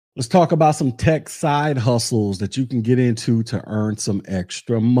Let's talk about some tech side hustles that you can get into to earn some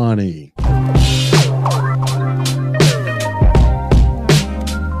extra money.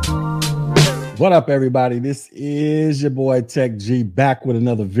 What up, everybody? This is your boy Tech G back with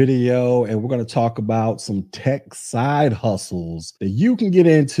another video, and we're going to talk about some tech side hustles that you can get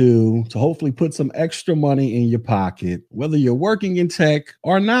into to hopefully put some extra money in your pocket, whether you're working in tech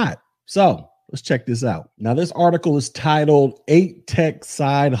or not. So let's check this out. Now, this article is titled 8 Tech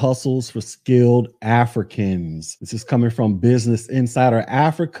Side Hustles for Skilled Africans. This is coming from Business Insider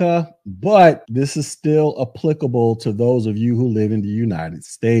Africa, but this is still applicable to those of you who live in the United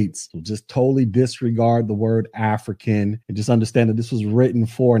States. So just totally disregard the word African and just understand that this was written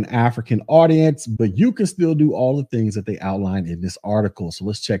for an African audience, but you can still do all the things that they outline in this article. So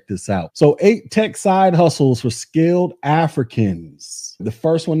let's check this out. So 8 tech side hustles for skilled Africans. The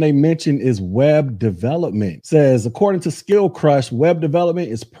first one they mention is web development. It says, according to Skill Crush, web development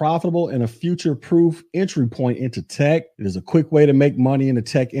is profitable and a future-proof entry point into tech. It is a quick way to make money in the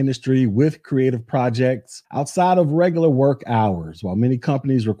tech industry with creative projects outside of regular work hours. While many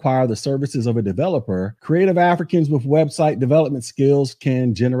companies require the services of a developer, creative Africans with website development skills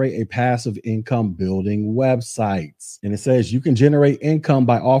can generate a passive income building websites. And it says you can generate income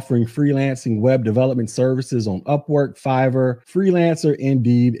by offering freelancing web development services on Upwork, Fiverr, Freelancer,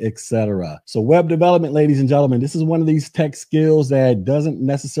 Indeed, etc. So web development, ladies and gentlemen, this is one of these tech skills that doesn't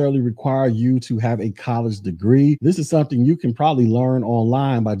necessarily require you to have a college degree. This is something you can probably learn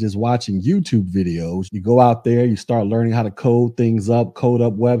online by just watching YouTube videos. You go out there, you start learning how to code things up, code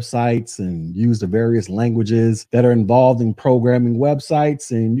up websites, and use the various languages that are involved in programming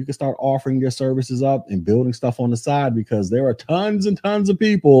websites, and you can start offering your services up and building stuff on the side because there are tons and tons of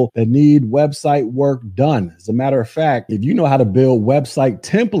people that need website work done. As a matter of fact, if you know how to build website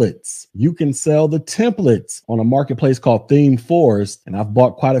templates, you can sell the templates on a marketplace called ThemeForest, and I've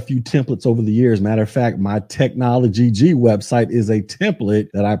bought quite a few templates over the years. Matter of fact, my Technology G website is a template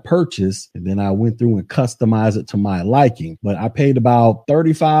that I purchased, and then I went through and customized it to my liking. But I paid about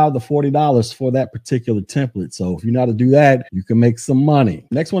 $35 to $40 for that particular template. So if you know how to do that, you can make some money.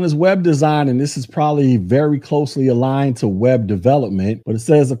 Next one is web design, and this is probably very closely aligned to web development. But it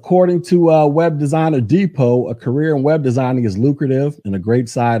says, according to Web Designer Depot, a career in web designing is lucrative and a great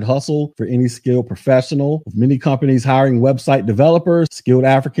side hustle for any skilled professional. With many companies hiring website developers, skilled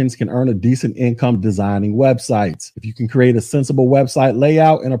Africans can earn a decent income designing websites. If you can create a sensible website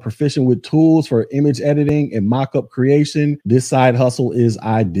layout and are proficient with tools for image editing and mock-up creation, this side hustle is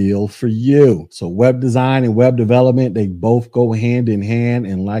ideal for you. So web design and web development, they both go hand in hand.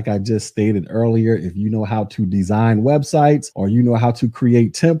 And like I just stated earlier, if you know how to design websites or you know how to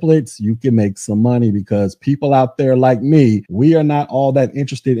create templates, you can make some money because people out there like me, we are not all that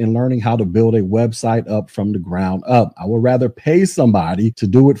interested in learning how to build a website up from the ground up. I would rather pay somebody to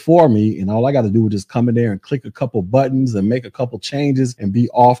do it for me, and all I got to do is just come in there and click a couple buttons and make a couple changes and be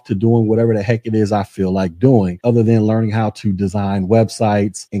off to doing whatever the heck it is I feel like doing, other than learning how to design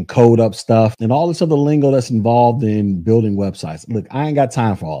websites and code up stuff and all this other lingo that's involved in building websites. Look, I ain't got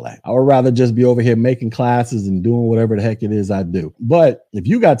time for all that. I would rather just be over here making classes and doing whatever the heck it is I do. But if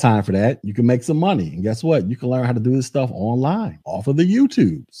you got time for that, you can make some money. And guess what? You can learn how to do this stuff online off of the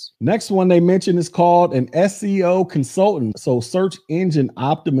YouTubes. Next one they mentioned is called an SEO consultant. So search engine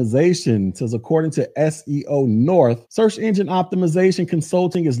optimization. It says, according to SEO North, search engine optimization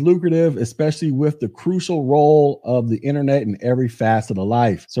consulting is lucrative, especially with the crucial role of the internet in every facet of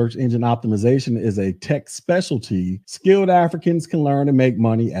life. Search engine optimization is a tech specialty skilled Africans can learn to make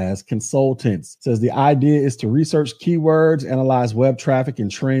money as consultants. It says the idea is to research keywords, analyze web traffic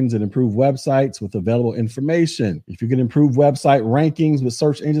and trends, and improve websites with available information. If you can improve website rankings with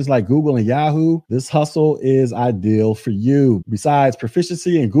search engines like Google and Yahoo, this hustle is ideal for you. Besides,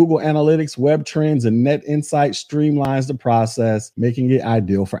 proficiency in Google Analytics, web trends, and net insight streamlines the process, making it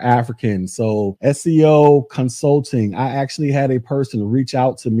ideal for Africans. So SEO consulting, I actually had a person reach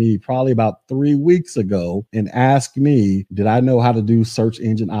out to me probably about 3 weeks ago and ask me, did I know how to do search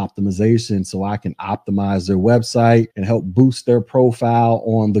engine optimization so I can optimize their website and help boost their profile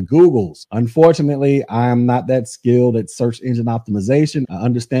on the Googles? Unfortunately, I am not that skilled at search engine optimization. I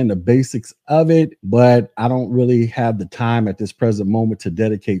understand the basics of it, but I don't really have the time at this present moment to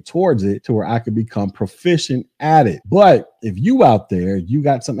dedicate towards it to where I could become proficient at it. But if you out there, you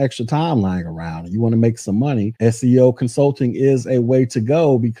got some extra time lying around and you want to make some money, SEO consulting is a way to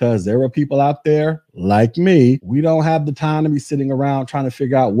go, because there are people out there like me. We don't have the time to be sitting around trying to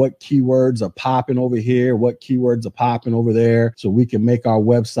figure out what keywords are popping over here, what keywords are popping over there, so we can make our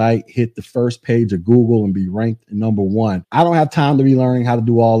website hit the first page of Google and be ranked number one. I don't have time to be learning how to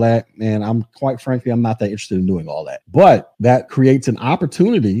do all that. And I'm quite frankly, I'm not that interested in doing all that. But that creates an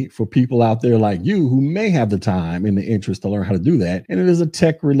opportunity for people out there like you who may have the time and the interest to learn how to do that. And it is a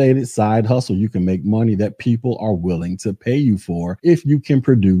tech related side hustle. You can make money that people are willing to pay you for if you can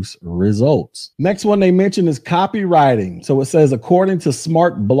produce results. Next one they mentioned is copywriting. So it says, according to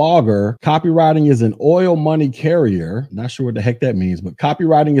Smart Blogger, copywriting is an oil money carrier. Not sure what the heck that means, but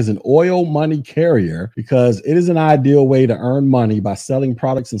copywriting is an oil money carrier because it is an ideal way to earn money by selling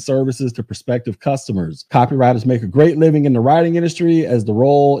products and services to prospective customers. Copywriters make a great living in the writing industry, as the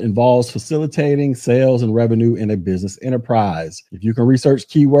role involves facilitating sales and revenue in a business enterprise. If you can research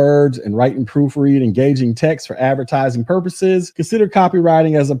keywords and write and proofread engaging text for advertising purposes, consider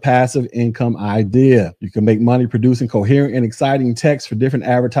copywriting as a passive income idea. You can make money producing coherent and exciting text for different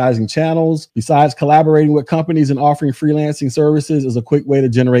advertising channels. Besides, collaborating with companies and offering freelancing services is a quick way to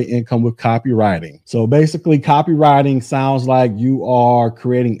generate income with copywriting. So basically, copywriting sounds like you are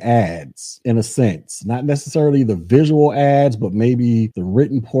creating ads in a sense, not necessarily the visual ads, but maybe the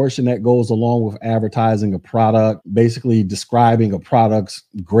written portion that goes along with advertising a product, basically describing a product's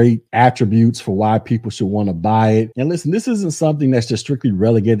great attributes for why people should want to buy it. And listen, this isn't something that's just strictly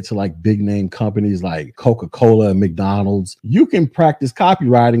relegated to like big name companies like Coca-Cola and McDonald's. You can practice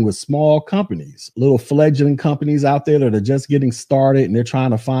copywriting with small companies, little fledgling companies out there that are just getting started and they're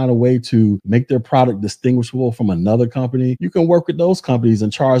trying to find a way to make their product distinguishable from another company. You can work with those companies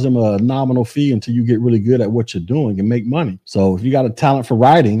and charge them a nominal fee until you get really good at what you're doing and make money. So if you got a talent for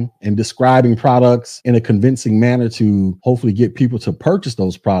writing and describing products in a convincing manner to hopefully get people to purchase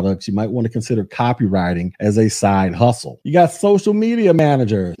those products, you might want to consider copywriting as a side hustle. You got social media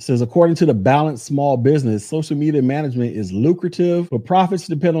manager. It says, according to the Balanced Small Business, social media management is lucrative, but profits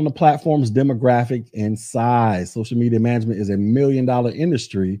depend on the platform's demographic and size. Social media management is $1 million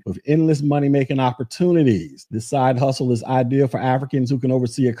industry with endless money-making opportunities. This side hustle is ideal for Africans who can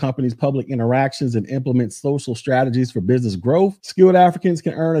oversee a company's public interactions and implement social strategies for business growth. Skilled Africans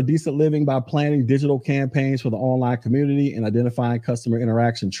can earn a decent living by planning digital campaigns for the online community and identifying customer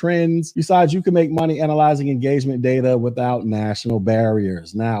interaction trends. Besides, you can make money analyzing engagement data without national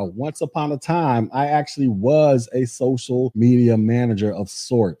barriers. Now, once upon a time, I actually was a social media manager of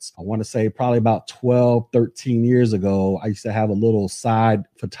sorts. I want to say probably about 12, 13 years ago, I used to have a little side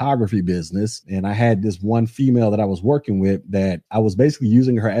photography business, and I had this one female that I was working with that I was basically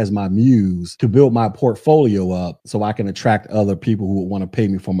using her as my muse to build my portfolio up so I can attract other people who would want to pay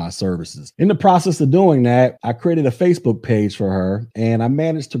me for my services. In the process of doing that, I created a Facebook page for her, and I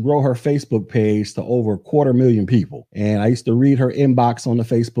managed to grow her Facebook page to over 250,000 people. And I used to read her inbox on the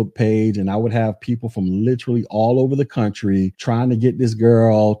Facebook page, and I would have people from literally all over the country trying to get this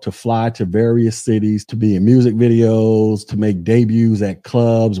girl to fly to various cities to be in music videos, to make debuts at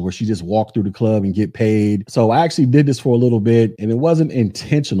clubs where she just walked through the club and get paid. So I actually did this for a little bit, and it wasn't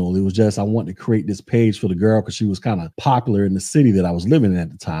intentional. It was just I wanted to create this page for the girl because she was kind of popular in the city that I was living in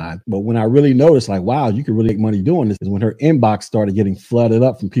at the time. But when I really noticed, like, wow, you can really make money doing this, is when her inbox started getting flooded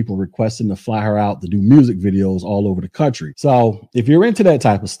up from people requesting to fly her out to do music videos all over the country. So if you're into that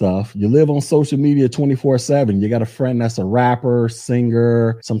type of stuff, you live on social media 24/7, you got a friend that's a rapper,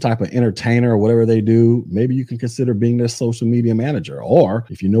 singer, some type of entertainer or whatever they do, maybe you can consider being their social media manager. Or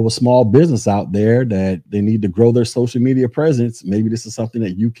if you know a small business out there that they need to grow their social media presence, maybe this is something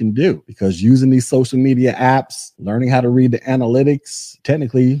that you can do, because using these social media apps, learning how to read the analytics,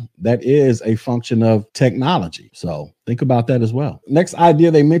 technically that is a function of technology. So think about that as well. Next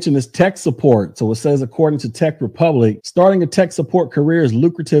idea they mentioned is tech support. So it says, according to Tech Republic, starting a tech support career is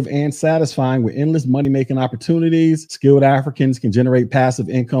lucrative and satisfying with endless money-making opportunities. Skilled Africans can generate passive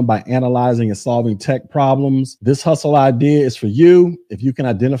income by analyzing and solving tech problems. This hustle idea is for you if you can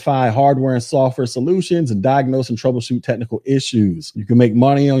identify hardware and software solutions and diagnose and troubleshoot technical issues. You can make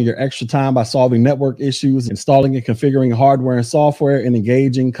money on your extra time by solving network issues, installing and configuring hardware and software, and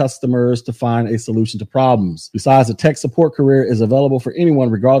engaging customers to find a solution to problems. Besides, the tech support career is available for anyone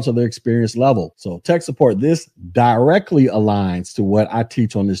regardless of their experience level. So tech support, this directly aligns to what I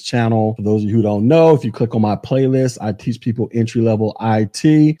teach on this channel. For those of you who don't know, if you click on my playlist, I teach people entry-level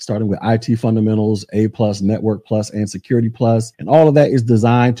IT, starting with IT fundamentals, A+, Network Plus, and Security Plus. And all of that is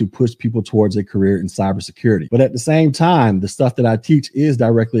designed to push people towards a career in cybersecurity. But at the same time, the stuff that I teach is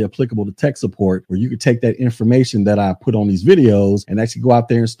directly applicable to tech support, where you can take that information that I put on these videos and actually go out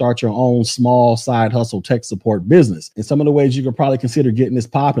there and start your own small side hustle tech support business. And some of the ways you could probably consider getting this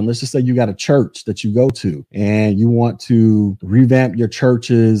popping, let's just say you got a church that you go to and you want to revamp your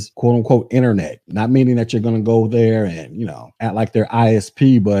church's quote unquote internet, not meaning that you're going to go there and, act like they're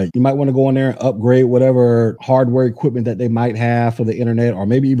ISP, but you might want to go in there and upgrade whatever hardware equipment that they might have for the internet, or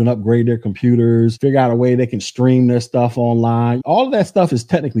maybe even upgrade their computers, figure out a way they can stream their stuff online. All of that stuff is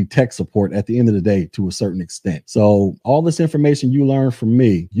technically tech support at the end of the day to a certain extent. So all this information you learn from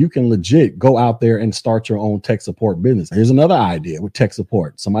me, you can legit go out there and start your own tech support business. Here's another idea with tech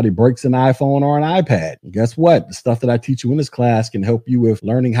support. Somebody breaks an iPhone or an iPad. And guess what? The stuff that I teach you in this class can help you with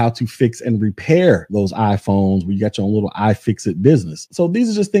learning how to fix and repair those iPhones where you got your own little iFixit business. So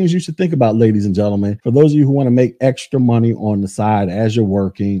these are just things you should think about, ladies and gentlemen, for those of you who want to make extra money on the side as you're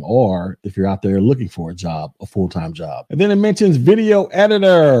working, or if you're out there looking for a job, a full-time job. And then it mentions video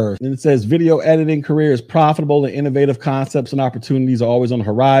editor. And it says video editing career is profitable and innovative concepts and opportunities are always on the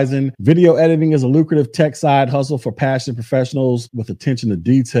horizon. Video editing is a lucrative tech side hustle for passionate professionals with attention to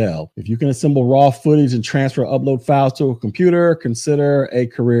detail. If you can assemble raw footage and transfer upload files to a computer, consider a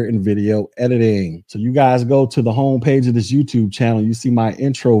career in video editing. So you guys go to the homepage of this YouTube channel, you see my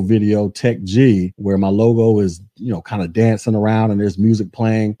intro video, Tech G, where my logo is, kind of dancing around and there's music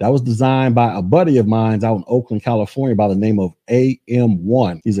playing. That was designed by a buddy of mine out in Oakland, California by the name of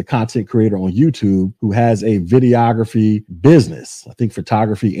AM1. He's a content creator on YouTube who has a videography business, I think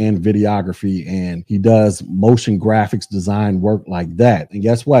photography and videography, and he does motion graphics design work like that. And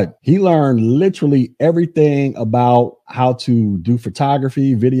guess what? He learned literally everything about how to do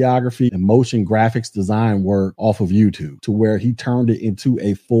photography, videography, and motion graphics design work off of YouTube, to where he turned it into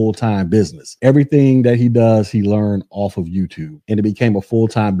a full-time business. Everything that he does, he learned off of YouTube, and it became a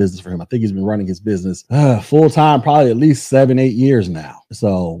full-time business for him. I think he's been running his business full-time probably at least 7-8 years now.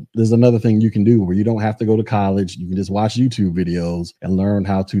 So there's another thing you can do where you don't have to go to college. You can just watch YouTube videos and learn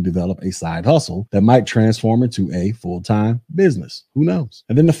how to develop a side hustle that might transform into a full-time business. Who knows?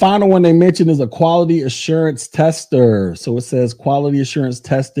 And then the final one they mentioned is a quality assurance tester. So it says quality assurance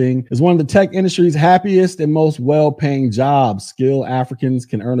testing is one of the tech industry's happiest and most well-paying jobs. Skilled Africans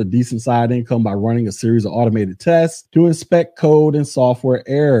can earn a decent side income by running a series of automated tests to inspect code and software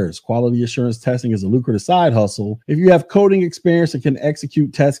errors. Quality assurance testing is a lucrative side hustle. If you have coding experience and can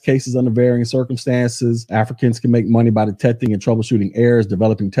execute test cases under varying circumstances, Africans can make money by detecting and troubleshooting errors,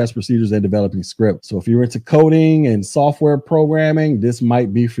 developing test procedures, and developing scripts. So if you're into coding and software programming, this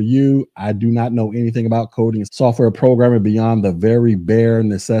might be for you. I do not know anything about coding and software programming beyond the very bare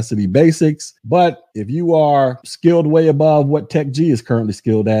necessity basics. But if you are skilled way above what Tech G is currently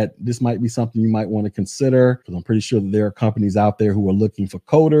skilled at, this might be something you might want to consider, because I'm pretty sure that there are companies out there who are looking for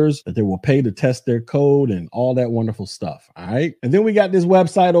coders that they will pay to test their code and all that wonderful stuff. All right. And then we got this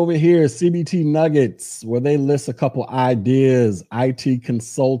website over here, CBT Nuggets, where they list a couple ideas. IT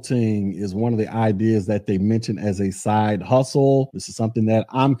consulting is one of the ideas that they mention as a side hustle. This is something that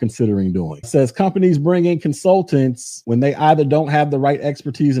I'm considering doing. It says companies bring in consultants when they either don't have the right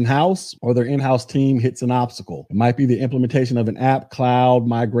expertise in-house or their in-house team hits an obstacle. It might be the implementation of an app, cloud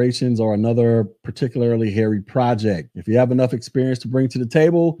migrations, or another particularly hairy project. If you have enough experience to bring to the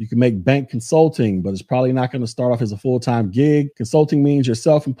table, you can make bank consulting, but it's probably not going to start off as a full-time gig. Consulting means you're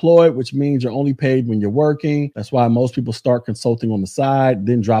self-employed, which means you're only paid when you're working. That's why most people start consulting on the side,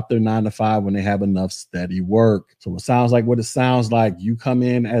 then drop their 9-to-5 when they have enough steady work. So it sounds like what it sounds like. You come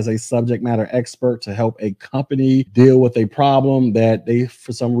in as a subject matter expert to help a company deal with a problem that they,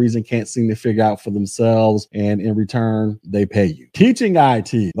 for some reason, can't seem to figure out for themselves, and in return, they pay you. Teaching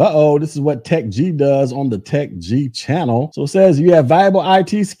IT. This is what Tech G does on the Tech G channel. So it says you have valuable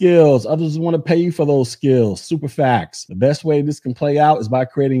IT skills. Others want to pay you for those skills. Super facts. The best way this can play out is by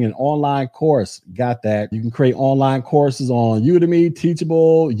creating an online course. Got that. You can create online courses on Udemy,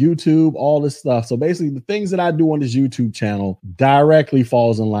 Teachable, YouTube, all this stuff. So basically the things that I do on this YouTube channel directly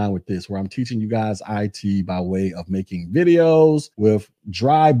falls in line with this, where I'm teaching you guys IT by way of making videos with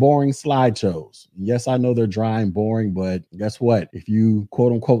dry, boring slideshows. shows. Yes, I know they're dry and boring, but guess what? If you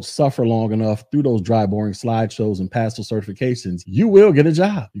quote unquote suffer long enough through those dry, boring slideshows and pass those certifications, you will get a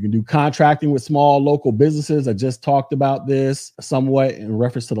job. You can do contracting with small local businesses. I just talked about this somewhat in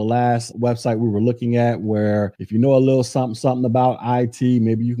reference to the last website we were looking at, where if you know a little something about IT,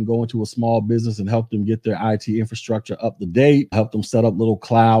 maybe you can go into a small business and help them get their IT infrastructure up to date, help them set up little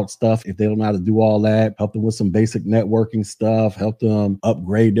cloud stuff if they don't know how to do all that, help them with some basic networking stuff, help them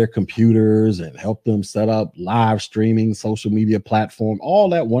upgrade their computers and help them set up live streaming, social media platform, all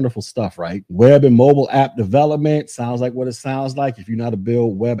that wonderful stuff, right? Web and mobile app development sounds like what it sounds like. If you know how to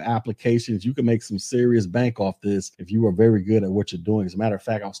build web applications, you can make some serious bank off this if you are very good at what you're doing. As a matter of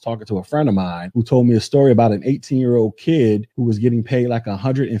fact, I was talking to a friend of mine who told me a story about an 18-year-old kid who was getting paid like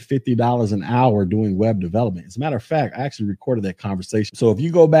 $150 an hour doing web development. As a matter of fact, I actually recorded that conversation. So if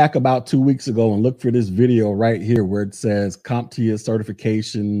you go back about 2 weeks ago and look for this video right here where it says CompTIA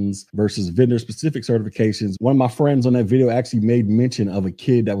certifications versus vendor specific certifications, one of my friends on that video actually made mention of a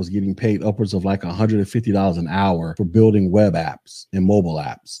kid that was getting paid upwards of like $150 an hour for building web apps and mobile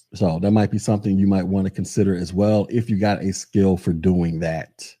apps. So that might be something you might want to consider as well if you got a skill for doing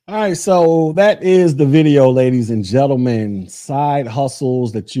that. All right, so that is the video, ladies and gentlemen, side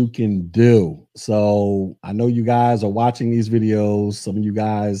hustles that you can do. So I know you guys are watching these videos. Some of you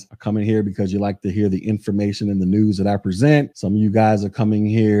guys are coming here because you like to hear the information and the news that I present. Some of you guys are coming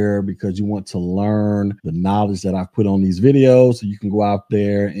here because you want to learn the knowledge that I've put on these videos so you can go out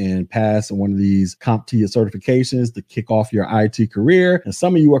there and pass one of these CompTIA certifications to kick off your IT career. And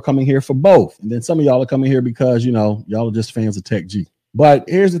some of you are coming here for both. And then some of y'all are coming here because, you know, y'all are just fans of Tech G. But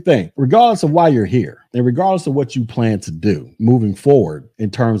here's the thing, regardless of why you're here and regardless of what you plan to do moving forward in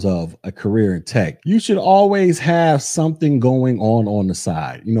terms of a career in tech, you should always have something going on the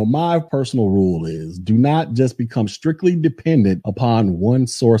side. You know, my personal rule is do not just become strictly dependent upon one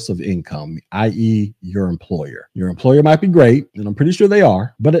source of income, i.e. your employer. Your employer might be great, and I'm pretty sure they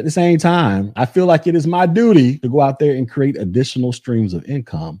are, but at the same time, I feel like it is my duty to go out there and create additional streams of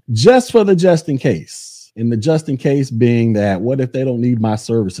income just for the just in case. And the just in case being that, what if they don't need my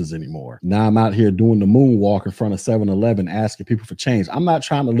services anymore? Now I'm out here doing the moonwalk in front of 7-Eleven asking people for change. I'm not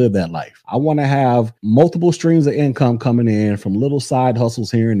trying to live that life. I want to have multiple streams of income coming in from little side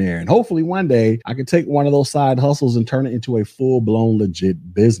hustles here and there. And hopefully one day I can take one of those side hustles and turn it into a full-blown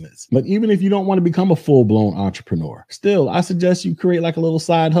legit business. But even if you don't want to become a full-blown entrepreneur, still, I suggest you create like a little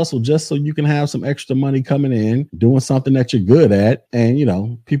side hustle just so you can have some extra money coming in, doing something that you're good at. And, you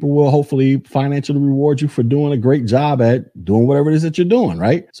know, people will hopefully financially reward you for doing a great job at doing whatever it is that you're doing,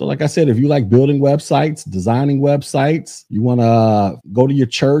 right? So like I said, if you like building websites, designing websites, you want to go to your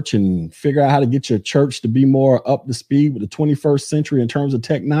church and figure out how to get your church to be more up to speed with the 21st century in terms of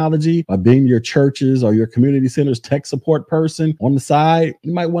technology by being your church's or your community center's tech support person on the side,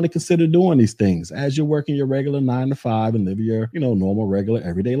 you might want to consider doing these things as you're working your regular 9 to 5 and live your, you know, normal, regular,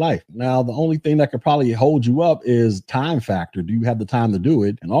 everyday life. Now, the only thing that could probably hold you up is time factor. Do you have the time to do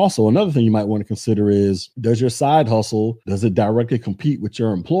it? And also another thing you might want to consider is, does your side hustle, does it directly compete with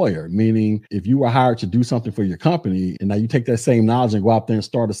your employer? Meaning if you were hired to do something for your company and now you take that same knowledge and go out there and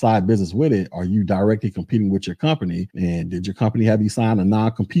start a side business with it, are you directly competing with your company? And did your company have you sign a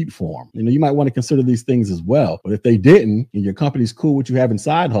non-compete form? You know, you might want to consider these things as well. But if they didn't, and your company's cool with you having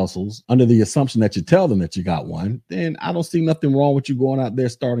side hustles under the assumption that you tell them that you got one, then I don't see nothing wrong with you going out there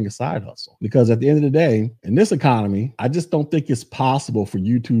starting a side hustle. Because at the end of the day, in this economy, I just don't think it's possible for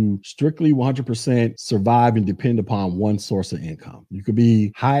you to strictly 100% survive and depend upon one source of income. You could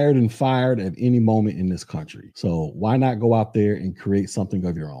be hired and fired at any moment in this country. So why not go out there and create something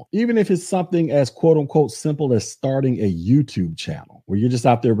of your own? Even if it's something as quote unquote simple as starting a YouTube channel where you're just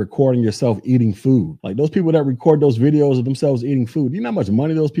out there recording yourself eating food. Like those people that record those videos of themselves eating food, you know how much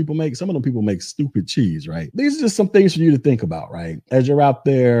money those people make? Some of them people make stupid cheese, right? These are just some things for you to think about, right? As you're out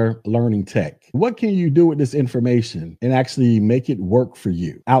there learning tech. What can you do with this information and actually make it work for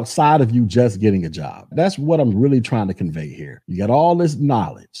you outside of you just getting a job? That's what I'm really trying to convey here. You got all this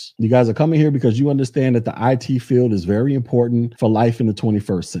knowledge. You guys are coming here because you understand that the IT field is very important for life in the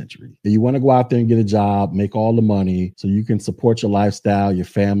 21st century. And you want to go out there and get a job, make all the money so you can support your lifestyle, your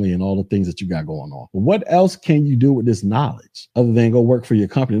family, and all the things that you got going on. But what else can you do with this knowledge other than go work for your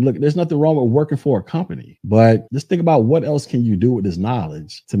company? Look, there's nothing wrong with working for a company, but just think about what else can you do with this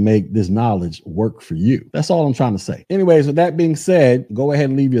knowledge to make this knowledge work for you. That's all I'm trying to say. Anyways, with that being said, go ahead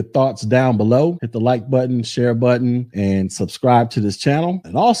and leave your thoughts down below. Hit the like button, share button, and subscribe to this channel.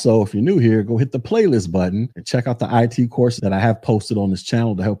 And also, if you're new here, go hit the playlist button and check out the IT course that I have posted on this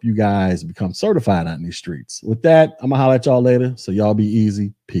channel to help you guys become certified out in these streets. With that, I'm gonna holler at y'all later. So y'all be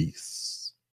easy. Peace.